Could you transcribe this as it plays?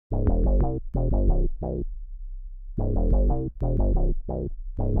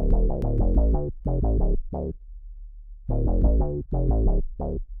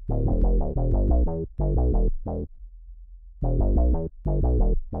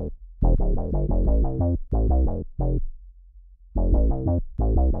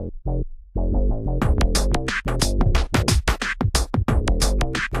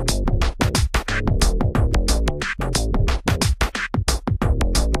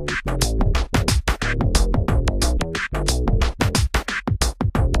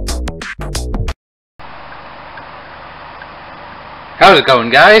How's it going,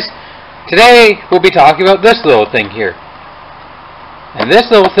 guys? Today we'll be talking about this little thing here. And this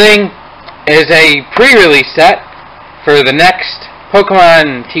little thing is a pre-release set for the next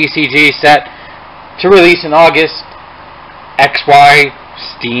Pokemon TCG set to release in August, XY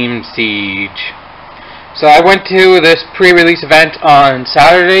Steam Siege. So I went to this pre-release event on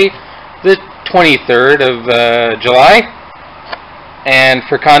Saturday, the 23rd of July. And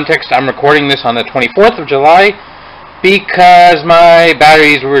for context, I'm recording this on the 24th of July. Because my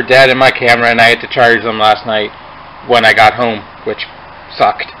batteries were dead in my camera and I had to charge them last night when I got home, which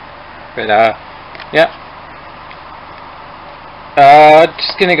sucked. But, yeah.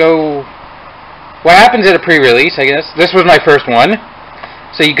 Just gonna go... What happens at a pre-release, I guess? This was my first one.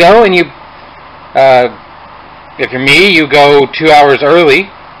 So you go and you... if you're me, you go 2 hours early.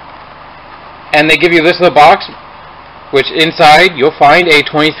 And they give you this little box, which inside you'll find a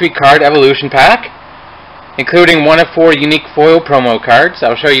 23-card evolution pack, including 1 of 4 unique foil promo cards.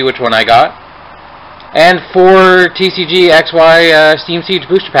 I'll show you which one I got. And 4 TCG XY Steam Siege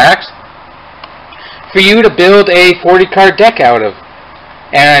booster packs for you to build a 40-card deck out of.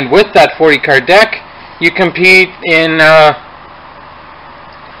 And with that 40-card deck, you compete in a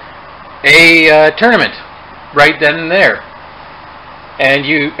tournament right then and there. And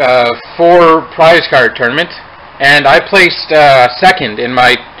you 4 prize card tournament. And I placed second in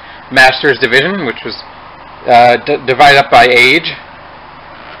my Masters division, which was divided up by age.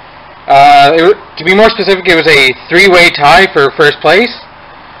 To be more specific, it was a 3-way tie for first place.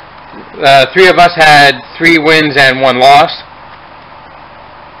 3 of us had 3 wins and 1 loss,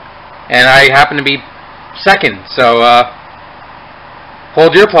 and I happened to be second. So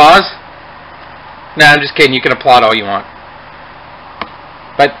hold your applause. Nah, I'm just kidding. You can applaud all you want.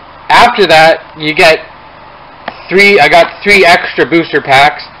 But after that, you get 3. I got 3 extra booster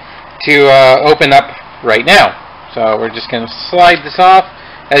packs to open up right now. So we're just going to slide this off.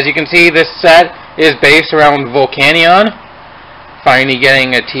 As you can see, this set is based around Volcanion, finally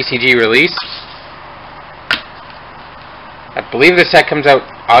getting a TCG release. I believe this set comes out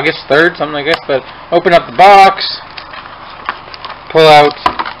August 3rd, something like this. But open up the box, pull out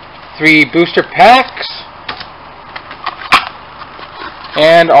 3 booster packs,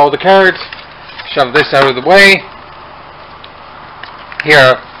 and all the cards. Shove this out of the way.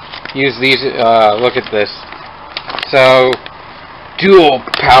 Here, use these, look at this. So, dual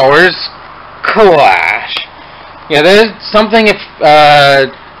powers clash. Yeah, there's something if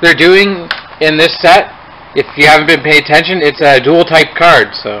they're doing in this set. If you haven't been paying attention, it's a dual type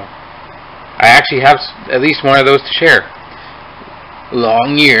card, so I actually have at least one of those to share.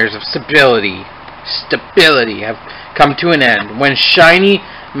 Long years of stability have come to an end when shiny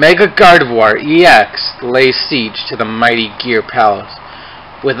Mega Gardevoir EX lays siege to the mighty Gear Palace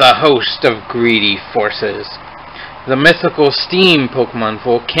with a host of greedy forces. The mythical steam Pokemon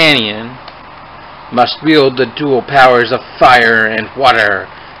Volcanion must wield the dual powers of fire and water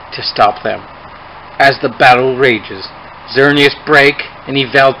to stop them. As the battle rages, Xerneas Break and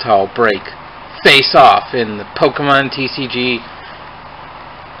Yveltal Break face off in the Pokemon TCG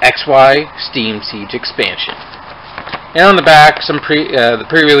XY Steam Siege expansion. And on the back, some the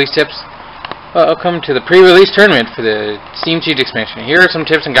pre-release tips. Welcome to the pre-release tournament for the Steam Siege expansion. Here are some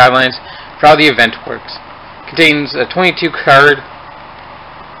tips and guidelines for how the event works. Contains a 22-card.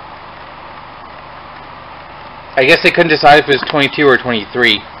 I guess they couldn't decide if it was 22 or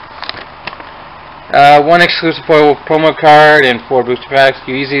 23. 1 exclusive foil promo card and 4 booster packs.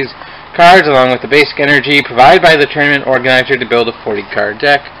 You use these cards along with the basic energy provided by the tournament organizer to build a 40-card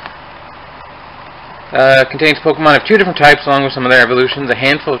deck. Contains Pokemon of 2 different types along with some of their evolutions. A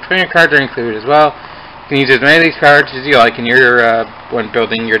handful of trainer cards are included as well. You can use as many of these cards as you like in your when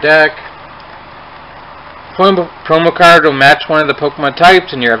building your deck. Promo card will match one of the Pokemon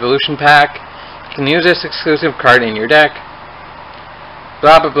types in your evolution pack. You can use this exclusive card in your deck.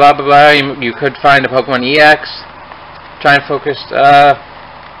 Blah blah blah blah blah. You could find a Pokemon EX. Try and focus.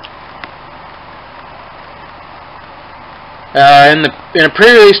 In a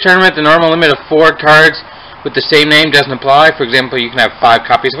pre-release tournament, the normal limit of 4 cards with the same name doesn't apply. For example, you can have 5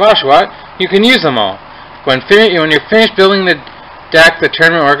 copies of Oshawott. You can use them all. When you're finished building the deck, the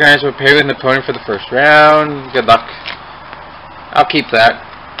tournament organizer will pair with an opponent for the first round. Good luck. I'll keep that.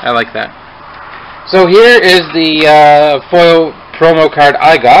 I like that. So here is the foil promo card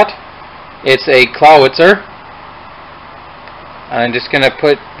I got. It's a Clawitzer. I'm just going to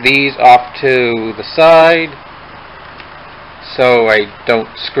put these off to the side so I don't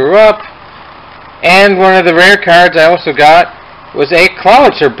screw up. And one of the rare cards I also got was a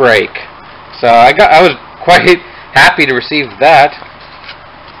Clawitzer break. So I was quite happy to receive that.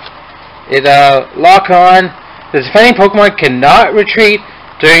 It lock on. The defending Pokemon cannot retreat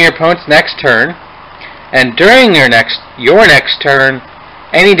during your opponent's next turn, and during your next turn,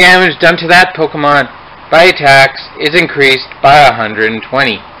 any damage done to that Pokemon by attacks is increased by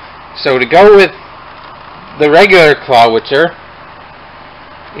 120. So to go with the regular Clawitzer,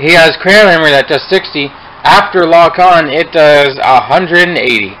 he has Crayon Hammer that does 60. After lock on, it does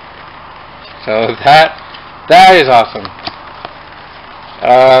 180. So that is awesome.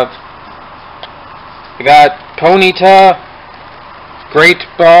 I got Ponyta, Great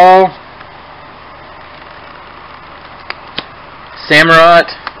Ball, Samurott,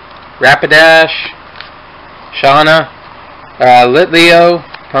 Rapidash, Shauna, Litleo,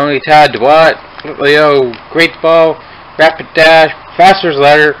 Ponyta, Dewott, Litleo, Great Ball, Rapidash, Faster's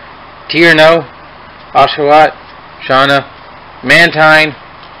Letter, Tierno, Oshawott, Shauna, Mantine,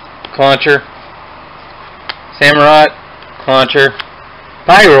 Clauncher, Samurott, Clauncher,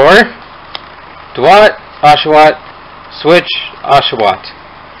 Pyroar, Dewott, Oshawott, Switch, Oshawott.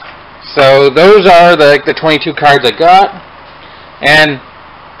 So those are the 22 cards I got. And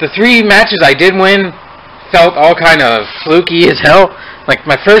the 3 matches I did win felt all kind of fluky as hell. Like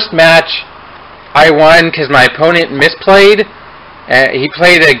my first match, I won because my opponent misplayed. He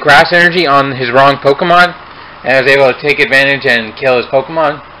played a Grass Energy on his wrong Pokemon, and I was able to take advantage and kill his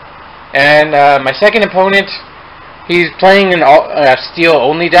Pokemon. And my second opponent, he's playing a Steel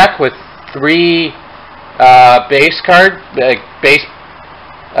only deck with 3 base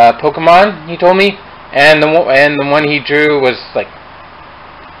Pokemon, he told me, and the one he drew was like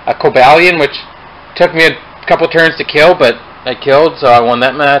a Cobalion, which took me a couple turns to kill, but I killed, so I won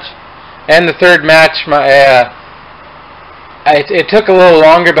that match. And the third match, it took a little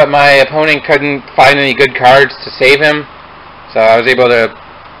longer, but my opponent couldn't find any good cards to save him, so I was able to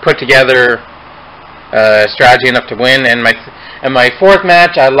put together a strategy enough to win. And my fourth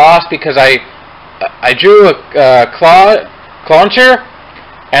match, I lost because I drew a Clauncher,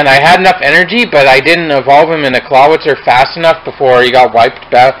 and I had enough energy, but I didn't evolve him in a Clawitzer fast enough before he got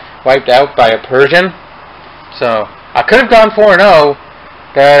wiped out by a Persian. So I could have gone 4-0,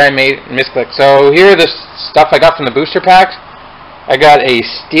 but I made misclick. So here are the stuff I got from the booster packs. I got a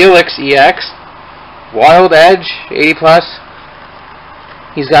Steelix EX, Wild Edge, 80+.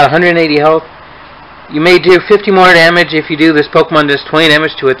 He's got 180 health. You may do 50 more damage if you do. This Pokemon does 20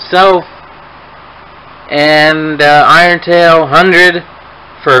 damage to itself. And Iron Tail, 100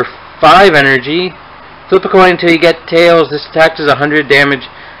 for 5 energy. Flip a coin until you get tails. This attack does 100 damage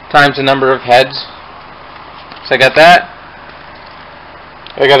times the number of heads. So I got that.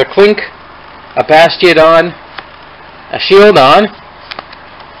 I got a Clink, a Bastiodon, a Shieldon.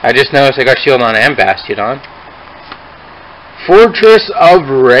 I just noticed I got Shieldon and Bastiodon. Fortress of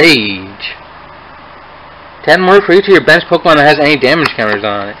Rage. 10 more for each of your bench Pokemon that has any damage counters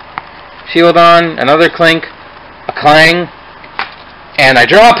on it. Shieldon, another Clink, a Clang, and I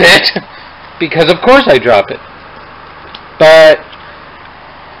drop it, because of course I drop it. But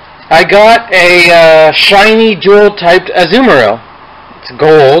I got a shiny jewel-typed Azumarill. It's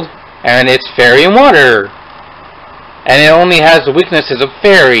gold, and it's Fairy and Water. And it only has the weaknesses of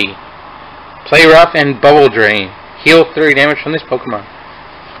Fairy, Play Rough, and Bubble Drain. Heal 30 damage from this Pokemon.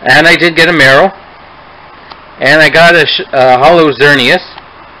 And I did get a Marill. And I got a Hollow Xerneas,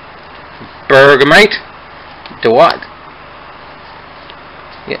 Bergamite, Dewott.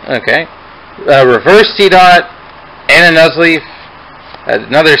 Yeah, okay. Reverse Seedot, and a Nuzleaf,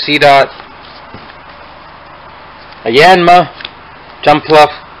 another Seedot, a Yanma,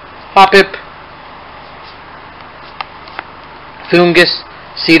 Jumpluff, Hoppip, Fungus,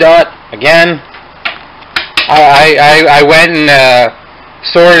 Seedot, again. I went and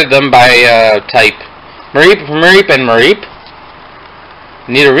sorted them by type. Mareep, and Mareep.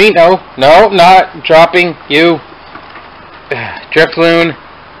 Nidorino. No, not dropping you. Drifloon,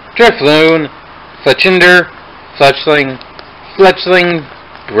 Fletchinder, Fletchling,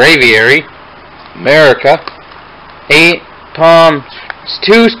 Braviary, America, 8 Palm,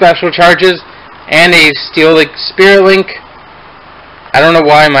 2 special charges, and a Spirit Link. I don't know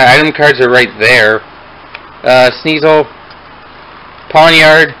why my item cards are right there. Sneasel,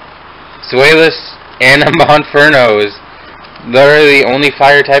 Pawniard, Zuelis, and a Monferno is literally the only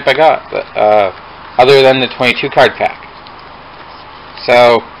fire type I got, but, other than the 22 card pack.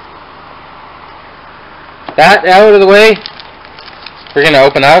 So, that out of the way, we're going to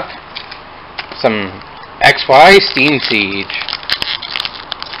open up some XY Steam Siege.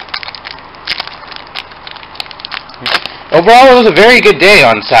 Overall, it was a very good day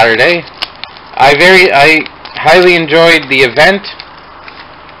on Saturday. I highly enjoyed the event.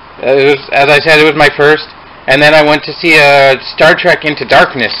 It was, as I said, it was my first. And then I went to see Star Trek Into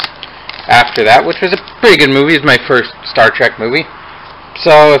Darkness after that, which was a pretty good movie. It's my first Star Trek movie.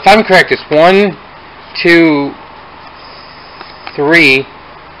 So, if I'm correct, it's 1, 2, 3,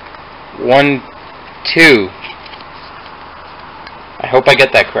 1, 2. I hope I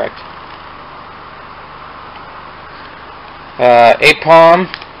get that correct. Apom,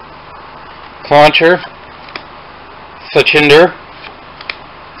 Clauncher, Fletchinder,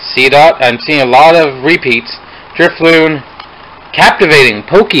 C-Dot. I'm seeing a lot of repeats. Drifloon, Captivating,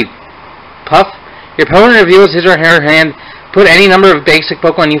 Pokey, Puff. Your opponent reveals his or her hand. Put any number of basic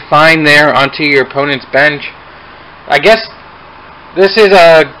Pokemon you find there onto your opponent's bench. I guess this is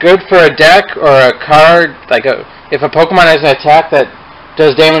good for a deck or a card. Like if a Pokemon has an attack that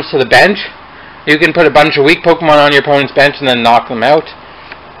does damage to the bench, you can put a bunch of weak Pokemon on your opponent's bench and then knock them out.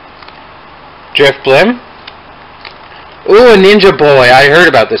 Drifblim. Ooh, a Ninja Boy. I heard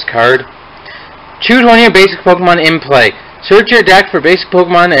about this card. Choose one of your basic Pokemon in play. Search your deck for basic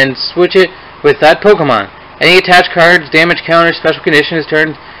Pokemon and switch it with that Pokemon. Any attached cards, damage counters, special conditions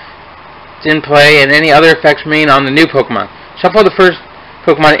turned in play, and any other effects remain on the new Pokemon. Shuffle the first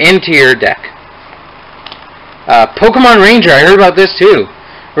Pokemon into your deck. Pokemon Ranger. I heard about this too.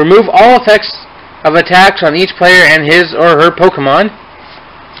 Remove all effects of attacks on each player and his or her Pokemon.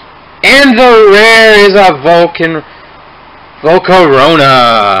 And the rare is a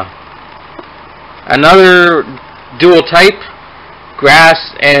Volcarona. Another dual type,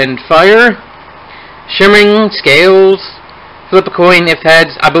 grass and fire. Shimmering Scales. Flip a coin if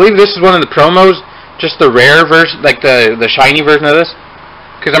heads. I believe this is one of the promos, just the rare version, like the shiny version of this.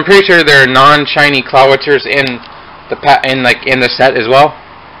 Because I'm pretty sure there are non-shiny Clawitzers in the set as well.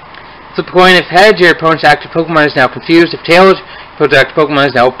 Flip a coin if heads, your opponent's active Pokemon is now confused. If tails, your opponent's active Pokemon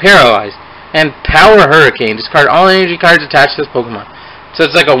is now paralyzed. And Power Hurricane. Discard all energy cards attached to this Pokemon. So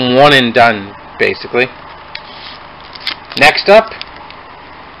it's like a one and done, basically. Next up,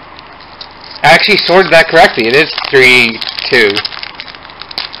 I actually sorted that correctly. It is 3, 2.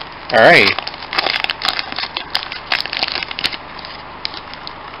 Alright.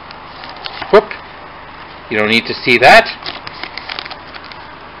 Whoop. You don't need to see that.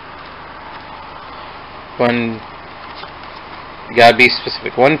 You gotta be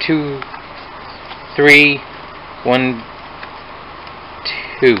specific. 1, 2, 3, 1,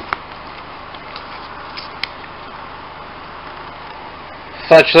 2.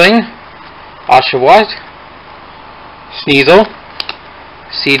 Fletchling, Oshawott, Sneasel,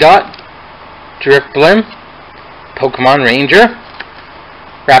 C-Dot, Drifblim, Pokemon Ranger,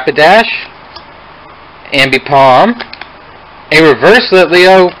 Rapidash, Ambipom, a Reverse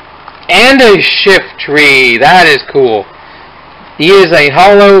Litleo, and a Shiftry. That is cool. He is a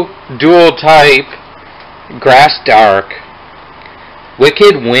Hollow Dual Type Grass Dark.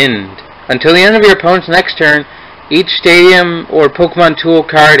 Wicked Wind. Until the end of your opponent's next turn, each Stadium or Pokemon Tool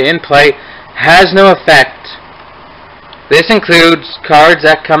card in play has no effect. This includes cards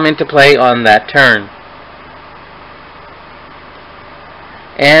that come into play on that turn.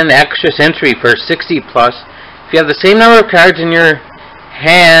 And Extra Sensory for 60+. If you have the same number of cards in your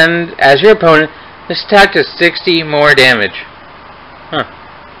hand as your opponent, this attack does 60 more damage.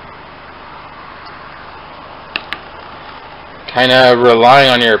 Kinda relying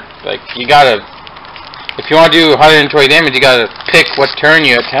on your, you gotta, if you want to do 120 damage, you gotta pick what turn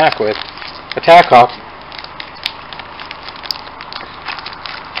you attack with. Attack off.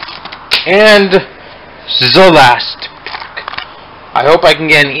 And the last pack. I hope I can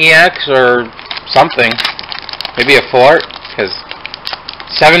get an EX or something. Maybe a full art, because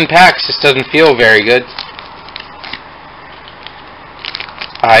 7 packs just doesn't feel very good.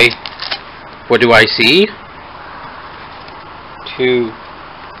 What do I see? 2,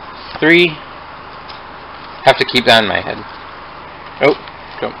 3. Have to keep that in my head. Oh,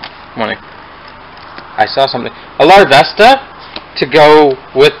 don't want to. I saw something. A Larvesta to go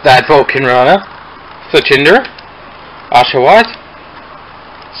with that Volcarona. Fletchinder, Oshawott,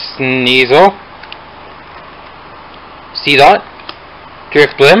 Sneasel, C-Dot,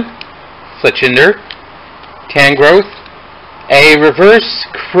 Drifblim, Fletchinder, Tangrowth, a Reverse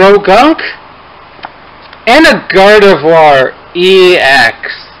Krogunk, And a Gardevoir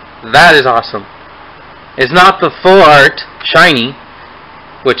EX. That is awesome. It's not the full art shiny,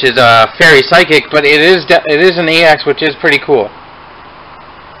 which is a fairy psychic, but it is an EX, which is pretty cool.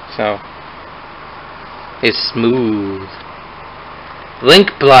 So it's smooth.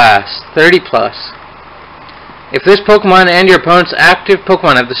 Link Blast 30+. If this Pokemon and your opponent's active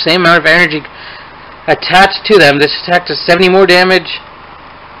Pokemon have the same amount of energy attached to them, this attack does 70 more damage,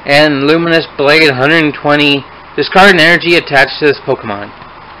 and Luminous Blade 120. Discard an energy attached to this Pokemon.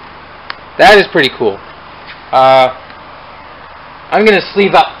 That is pretty cool. I'm gonna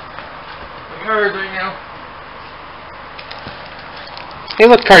sleeve up my cards right now. Hey,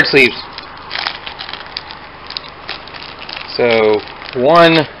 look, card sleeves. So,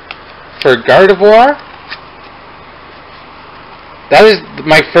 one for Gardevoir. That is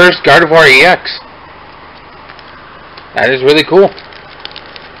my first Gardevoir EX. That is really cool.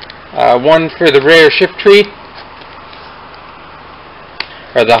 One for the rare Shift Tree,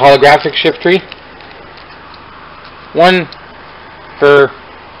 or the holographic Shift Tree. One for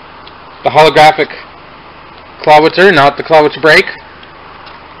the holographic Clawitzer, not the Clawitzer Break.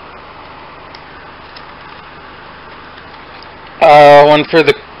 One for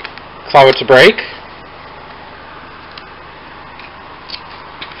the Clawitzer Break.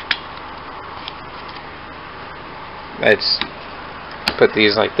 Let's put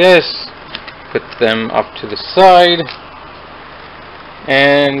these like this, put them up to the side,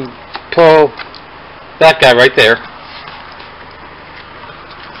 and pull that guy right there.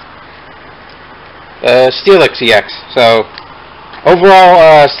 Steelix EX. So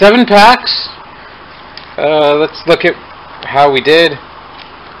overall, 7 packs. Let's look at how we did.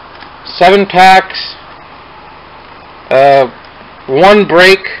 7 packs, 1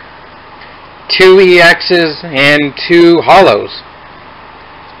 break, 2 EXs, and 2 holos.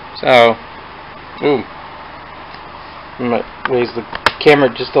 So, ooh, I might raise the camera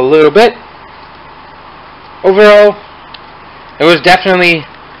just a little bit. Overall, it was definitely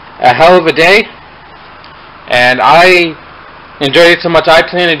a hell of a day, and I enjoyed it so much I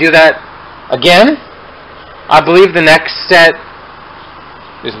plan to do that again. I believe the next set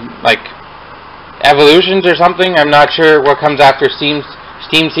is like Evolutions or something. I'm not sure what comes after Steam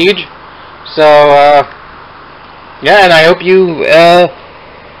Siege. So, yeah, and I hope you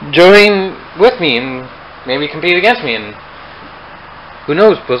join with me and maybe compete against me, and who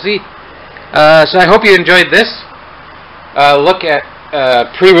knows, we'll see. So I hope you enjoyed this look at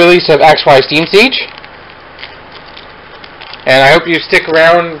pre-release of XY Steam Siege, and I hope you stick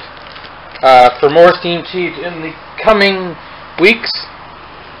around for more Steam Siege in the coming weeks.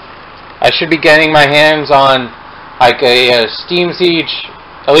 I should be getting my hands on like a Steam Siege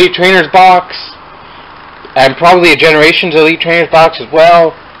Elite Trainers box, and probably a Generations Elite Trainers box as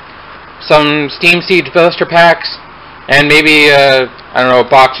well. Some Steam Siege blister packs, and maybe I don't know, a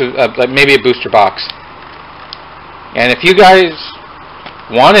box of like maybe a booster box. And if you guys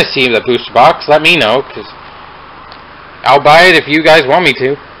want to see the booster box, let me know, because I'll buy it if you guys want me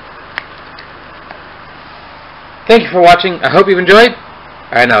to. Thank you for watching. I hope you've enjoyed,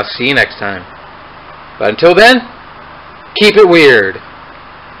 and I'll see you next time. But until then, keep it weird.